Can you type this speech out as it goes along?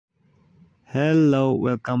Hello,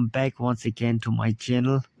 welcome back once again to my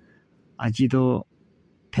channel. Aji to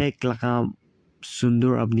PHEK laka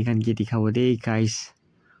sundur apni khan ke dikhabo de guys.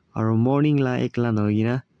 Aur morning la ekla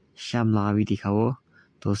noina sham la bhi dikhabo.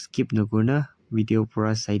 To skip no kurna video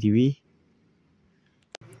pura sai dibi.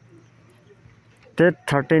 Date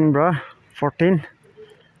 13 bra 14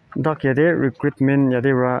 dak yade recruitment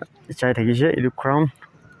yade bra chai thakise idu crown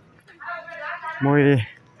moi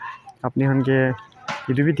apni khan ke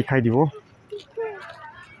idu bhi dikhai dibo.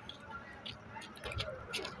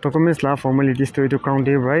 Documents la formalities to crown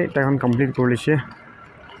day right I can complete police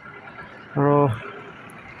aro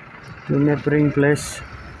to neighboring place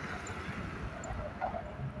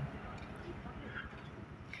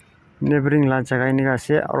neighboring la jaga ni ka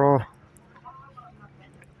ase aro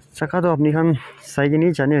chaka to apni khan sai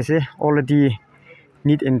ni jane ase already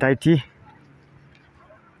need entity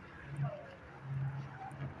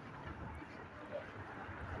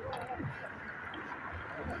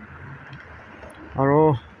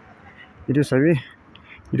aro idu sabi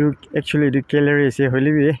idu actually idu gallery ase hoile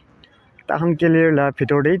bi tahan gallery la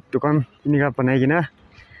bhitor de dukan inika banai gina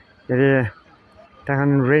ere tahan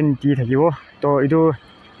rent di thakibo to idu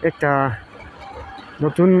ekta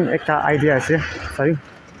notun ekta idea ase sorry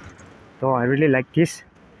so I really like this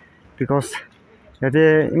because yate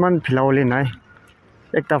iman philawole nai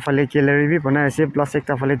ekta phale gallery bi banai ase plus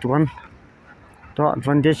ekta phale dukan to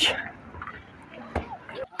advantage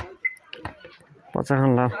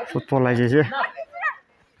pachahan la football lai jese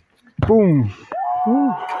boom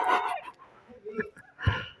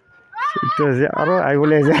itu je aro ai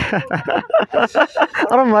bole je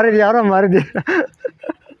aro mari di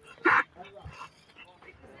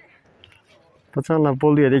pachahan la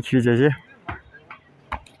bol di khiri jese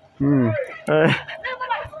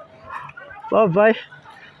bye bye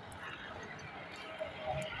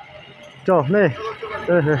to ne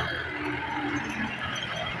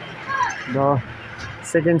the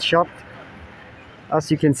second shot as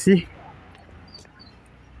you can see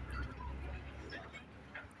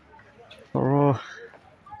oh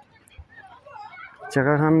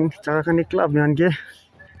jaga khan ni club yan ke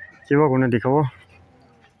kiba kona dikhabo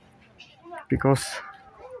because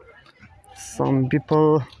some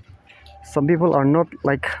people are not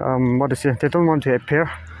like what to say they don't want to appear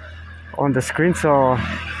on the screen so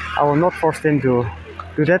I will not force them to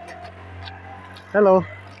do that. Hello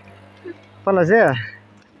Palazia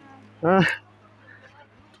I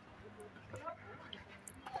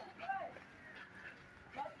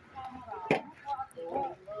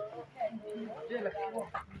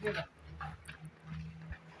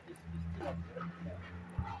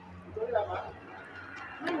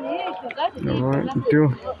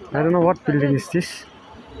don't know what building is this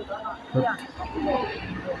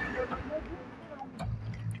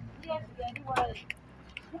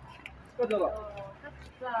but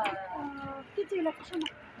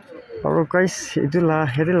alright guys idula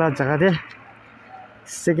jaga de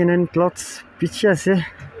second hand clothes piche ase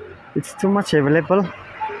it's too much available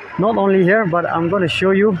not only here but I'm going to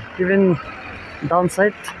show you even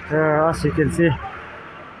downside as you can see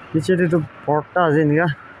piche de to porta ase nika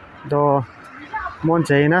to mon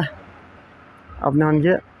chahi na apne han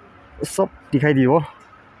ke sob dikhai dibo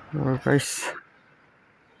guys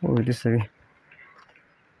oh this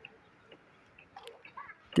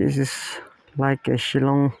is like a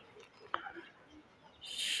Shillong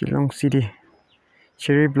city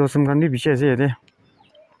cherry blossom kan bi biche ase ate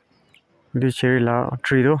the cherry la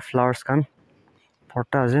tree do flowers kan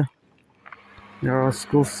porta ase there are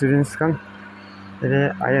school students kan ate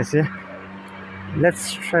ase let's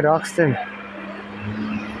try to ask them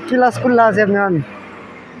kila school la ase apnan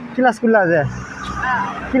kila school la ase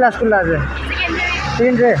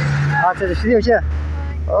secondary acha shiri hoche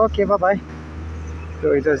okay bye bye so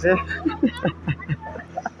it is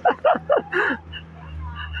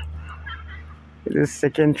this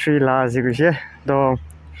second tree la ase kuche to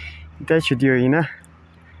that should you ina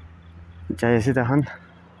jai ase tahan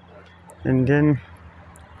and then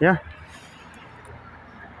yeah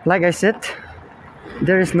like I said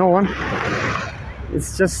there is no one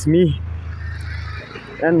it's just me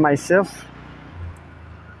and myself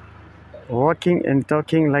walking and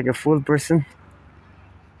talking like a full person.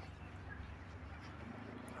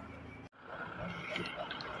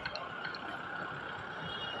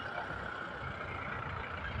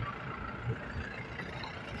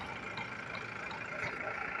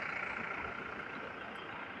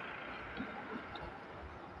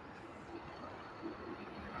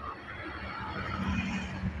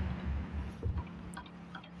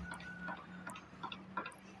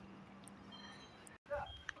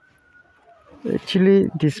 Actually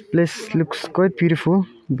this place looks quite beautiful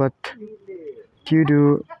but due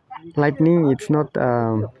to lightning, it's not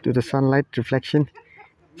to the sunlight reflection,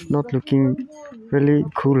 it's not looking really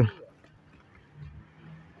cool.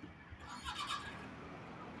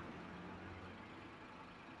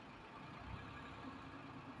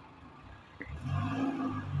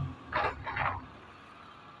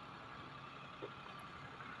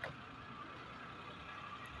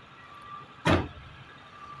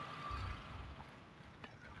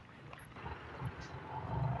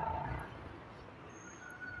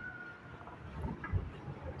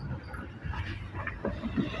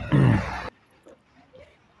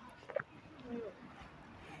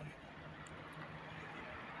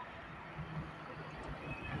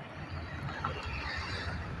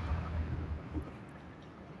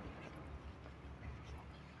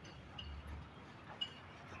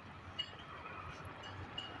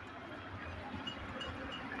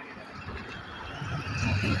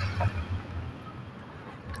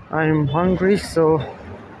 I'm hungry, so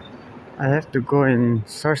I have to go and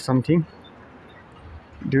search something,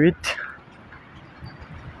 do it,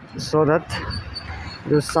 so that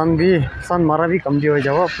the sun mara bhi kam di ho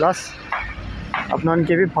jabo, plus apnan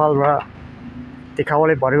ke bhi phal ba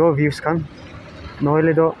dikhawale paribo views kan,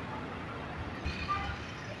 nohile to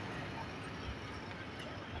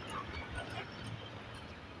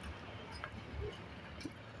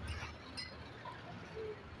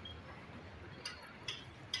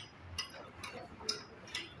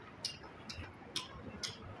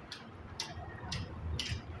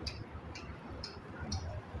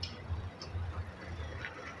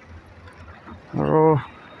aro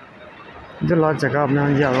etu la jaga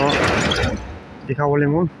apnan ke aro dikhawale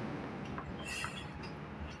mon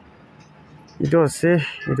etu ase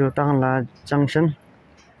etu tahan la junction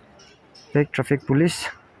PHEK traffic police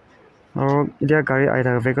aro etia gari ai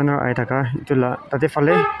thaka wagoner ai thaka etu la tate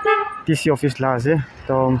phale TC office la ase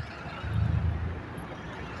to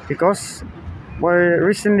because moi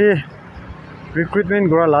recently recruitment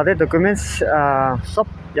gora lade documents sob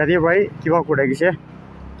yadi bai kiba kura gise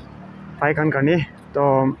pai kan kani to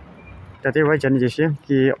tate bai jani jese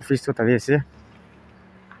ki office to tade ase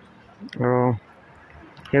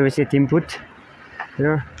here is it input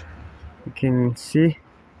here you can see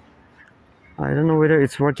I don't know whether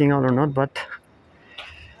it's working out or not, but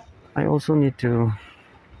I also need to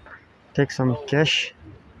take some cash,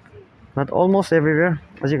 but almost everywhere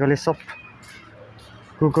basically shop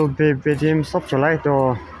Google Pay Paytm shop chalai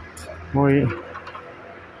to moi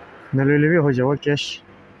nalele bhi ho jabo cash.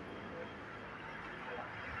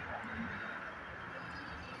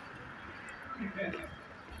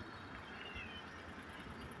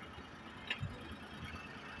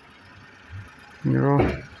 You know,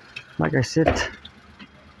 like I said,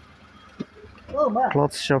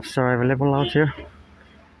 clothes shops are available out here.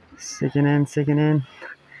 Second hand,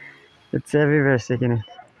 it's everywhere second hand,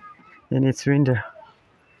 and it's winter.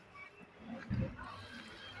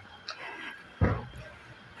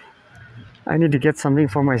 I need to get something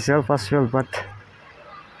for myself as well, but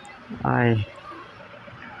I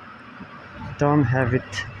don't have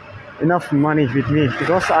it enough money with me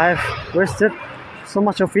because I have wasted so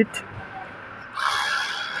much of it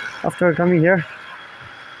after coming here.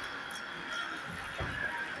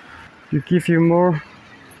 To give you more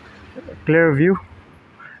clear view,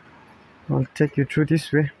 I'll take you through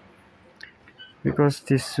this way because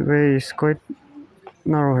this way is quite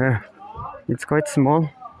narrow here. It's quite small.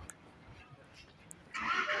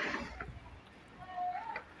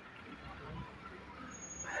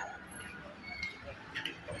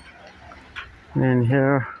 And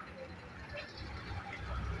here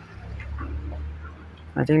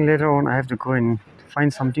I think later on I have to go and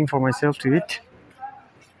find something for myself to eat,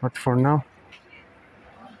 but for now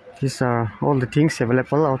these are all the things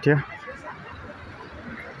available out here.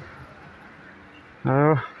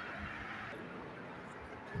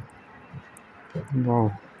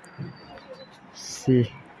 Wow,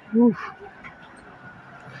 see, ooh.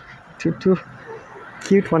 Two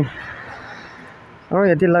cute one. Oh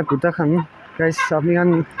yeah, la kuta khan guys apni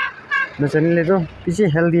khan najanile to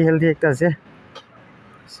piche healthy ekta ase.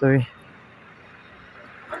 Sorry.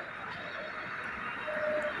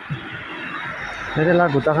 Here la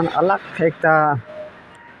kuta khan alag ekta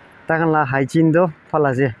takan la hygiene do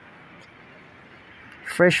phala ase.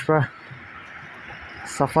 Fresh pa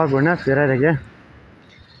safa guna pera rage.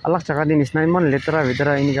 Alag jaga din isna iman letara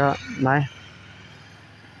vedara inika nai.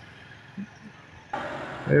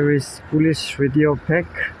 There is police radio PHEK.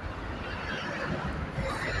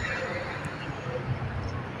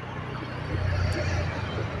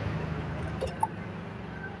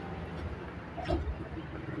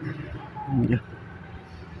 Yeah.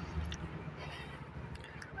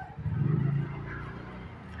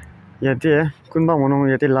 yate kunba manu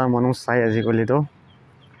yate la manu sai aji kole to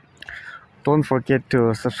don't forget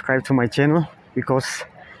to subscribe to my channel because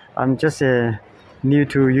I'm just new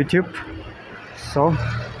to YouTube. So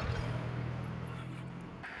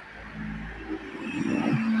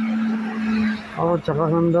aru jaga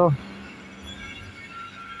khan to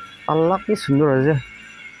Allah ki sundor ase.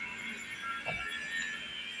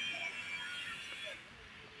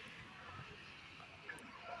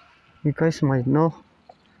 You guys might know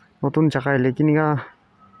notun jaga lekin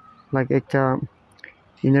like ekta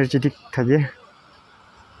energetic thake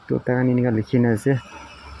to takan inika likhina ase.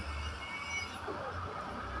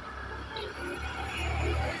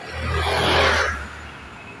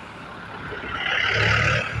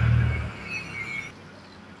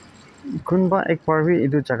 kunba ek bar bhi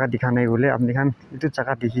etu jaga dikha nai bole apni khan etu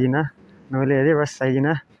jaga dikhi na noile ere bas sai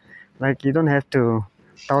na like you don't have to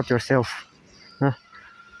doubt yourself.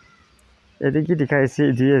 Ede ki dikhai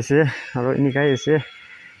ase di ase aro inikai ase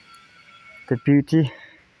the beauty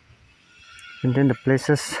and then the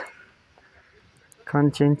places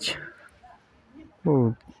can't change.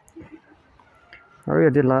 Oh, aro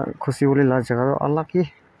yate la khushi bole la jaga Allah ki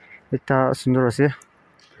ekta sundor ase.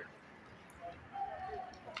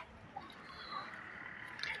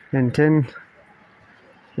 And then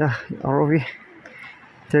yeah,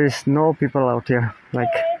 there is no people out here,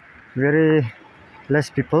 like very less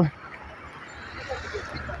people.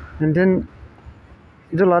 And then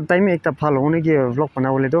idu la time ekta phal hone ki vlog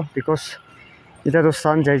banabole to because ita to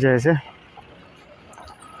sun jai ase.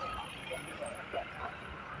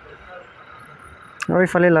 Oi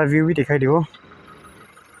phale la view bi dikhai dibo.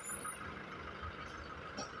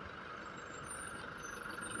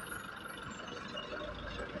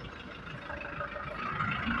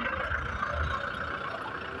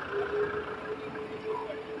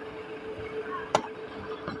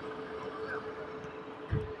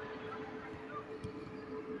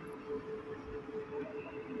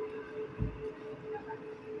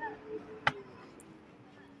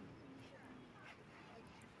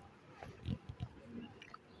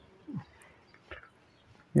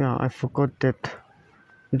 Yeah, I forgot that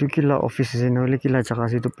itu kila office ase noile kila jaga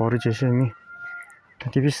ase tu pori jese mi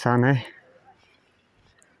tati bi san hai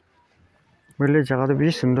noile jaga to bi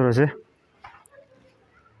sundor ase.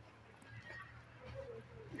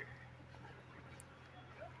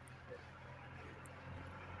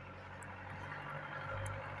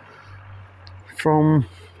 From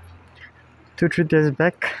 2-3 days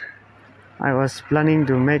back I was planning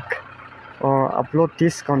to make or upload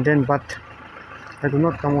this content but I could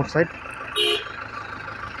not come outside.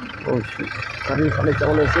 Oh shit, kari phale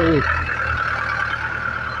chawle ase.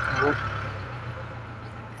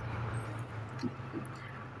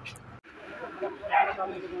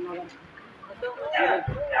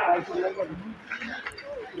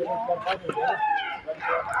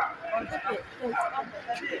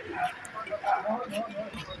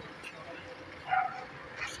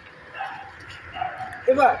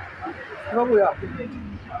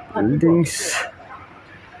 Buildings.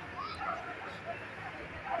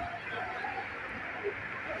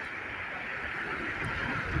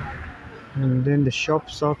 And then the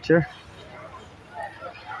shops out here.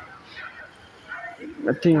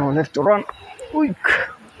 I think I'll have to run. Oink.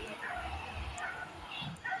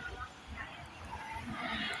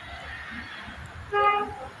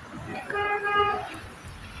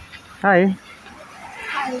 Hi.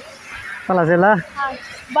 Hi. Fala Zela. Hi.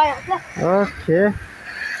 Bye. Okay.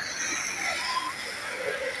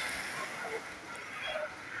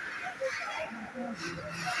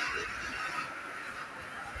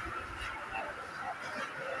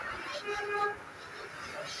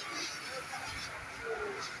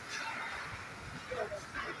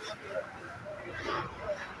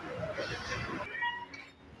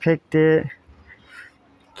 PHEK te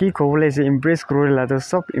ki kobole se impress kurila to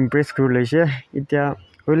sob impress kurile she itia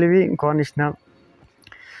hoile bi konishna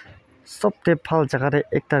sob te phal jaga te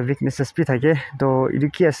ekta weaknesses bi thake to idu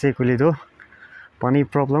ki ase kule to pani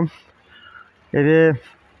problem ede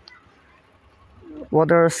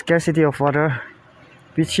water scarcity of water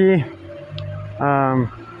pichi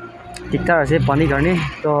diktar ase pani karne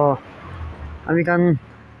to ami kan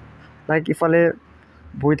like ifale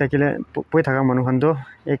boi thaka manu khan to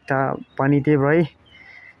ekta pani te bhai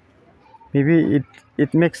maybe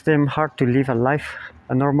it makes them hard to live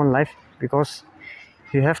a normal life because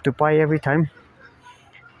you have to buy every time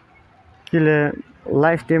kile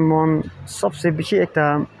life demon sabse bishi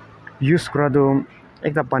ekta use kora do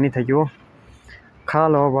ekta pani thakibo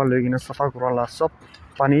khalo ba logina safa kurala sob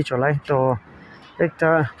pani cholai to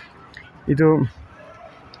ekta idu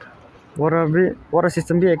water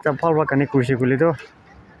system bi ekta bhal ba connect kurse kule to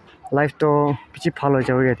life to pichi phalo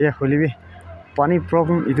jawi ate holibi pani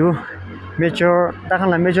problem idu major takhan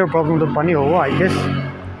la major problem to pani hobo I guess.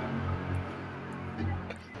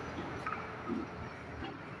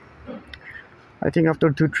 I think after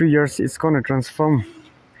 2-3 years it's gonna transform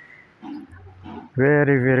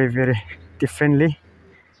very differently.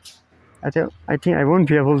 I think I won't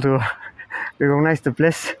be able to recognize the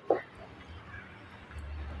place.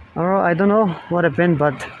 Or I don't know what happened,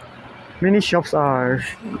 but many shops are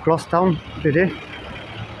closed down today.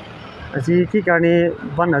 Aji ki karni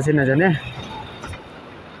ban ase na jane.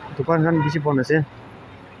 Dukan kan bishi bon ase.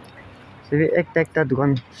 Sebi ekta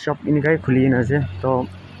dukan shop inikai khuli na ase. So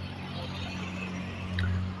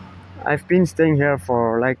I've been staying here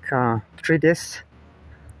for like 3 days.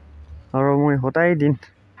 Aro moi hotai din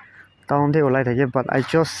town de olai thake, but I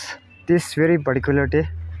chose this very particular day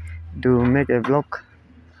to make a vlog.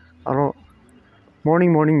 Aro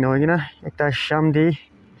morning no gina ekta sham day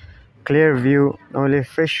clear view nole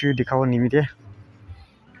fresh view dikhawo nimite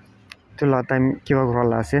to la time kiba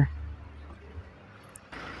gorala ase.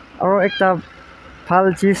 Aro ekta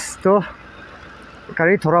phal cheese to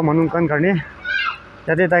kari thora manung kan karne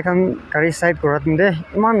yate tai kan kari side koratinde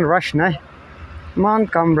iman rush nai man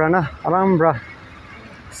kambra na arambra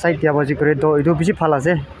side dia baji kore to idu bishi phal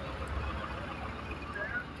ase.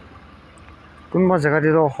 Kunba jaga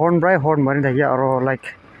de to horn mari thake aro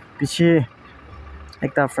like piche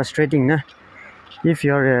ekta frustrating na if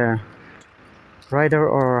you are a rider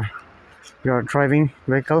or you are driving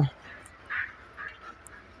vehicle.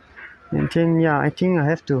 And then yeah, I think I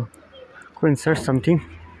have to go and search something.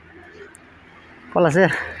 Hola se.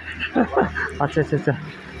 Acha.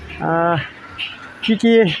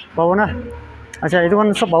 Kiki pawo na. Acha idu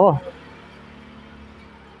kan sab pawo.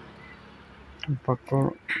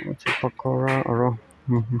 Pakora aro.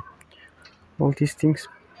 All these things.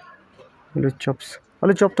 Alu chops.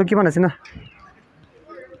 Alu chop to kiman ase na?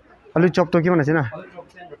 Alu chop to kiman ase na?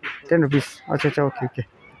 10 rupees. Acha okay.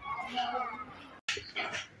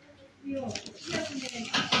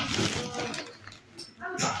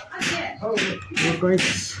 Hey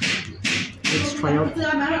guys, let's try out.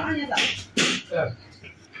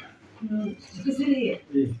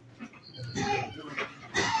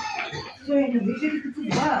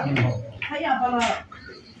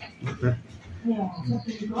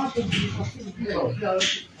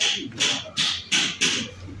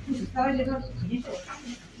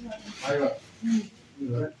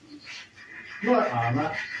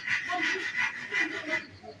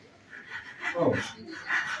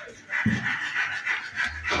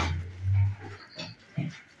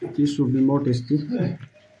 This will be more tasty.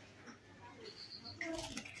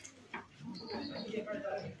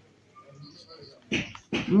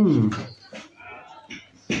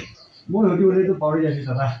 Moi ở đây tôi bảo đi là gì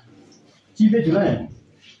sao ta? Chi biết chưa đấy?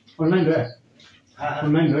 Online rồi.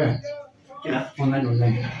 Online rồi. Cái nào?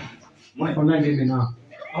 Online. Moi online đi bên nào?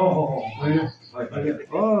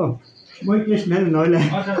 Moi cái smell nói lên.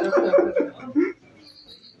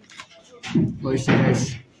 Moi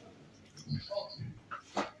guys.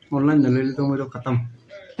 Online dalili to mero khatam.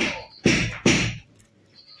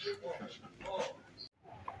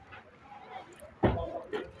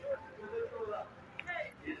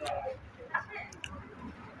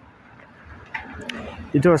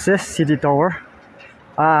 It was a city tower.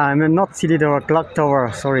 I mean not city tower, clock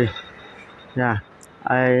tower. Sorry. Yeah,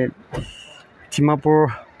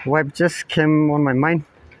 Timapur vibe just came on my mind.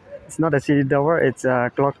 It's not a city tower; it's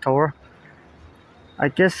a clock tower. I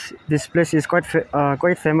guess this place is quite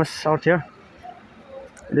famous out here.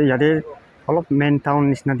 Yade all of main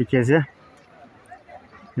town is not the case here.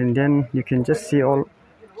 And then you can just see all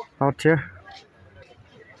out here.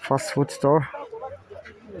 Fast food store.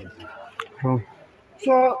 Oh.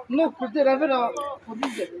 So look, put it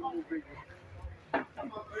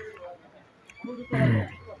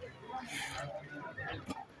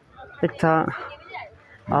Ekta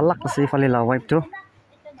alak kasi falila wipe to.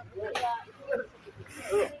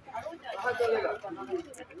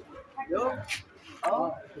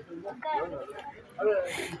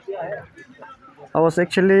 I was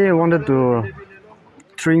actually wanted to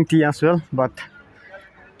drink tea as well, but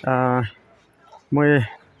moi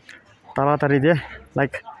taratari de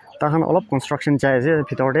like tahan all of construction chai ase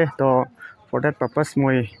bhitor de to for that purpose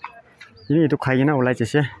moi ini to khai na ulai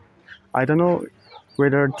chese. I don't know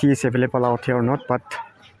whether tea is available out here or not, but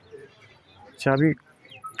chabi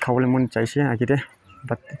khawle mon chaise agide,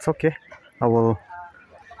 but it's okay. I will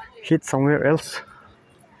hit somewhere else.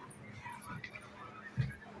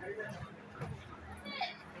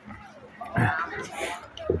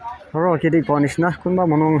 Aro kidi ponish na kunba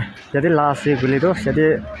monong jadi last gule do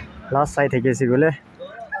jadi last side theke si gule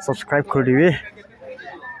subscribe kuri dibi.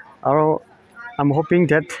 Aro I'm hoping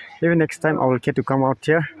that even next time I will get to come out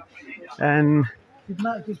here, and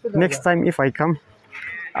next time if I come,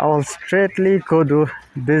 I will straightly go to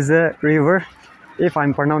this river, if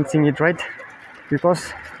I'm pronouncing it right,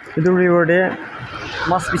 because the river there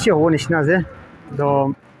must be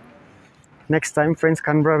the next time friends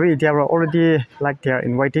can probably they are already like they are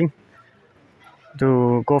inviting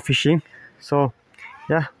to go fishing. So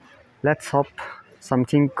yeah, let's hope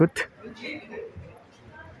something good.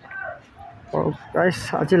 Oh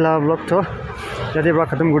guys, আজি la vlog to yate pra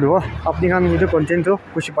khatam gudibo. Apni khan etu content to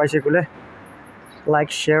kushi paise kule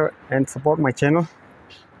like, share and support my channel.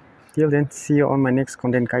 Till then, see you on my next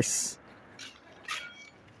content guys.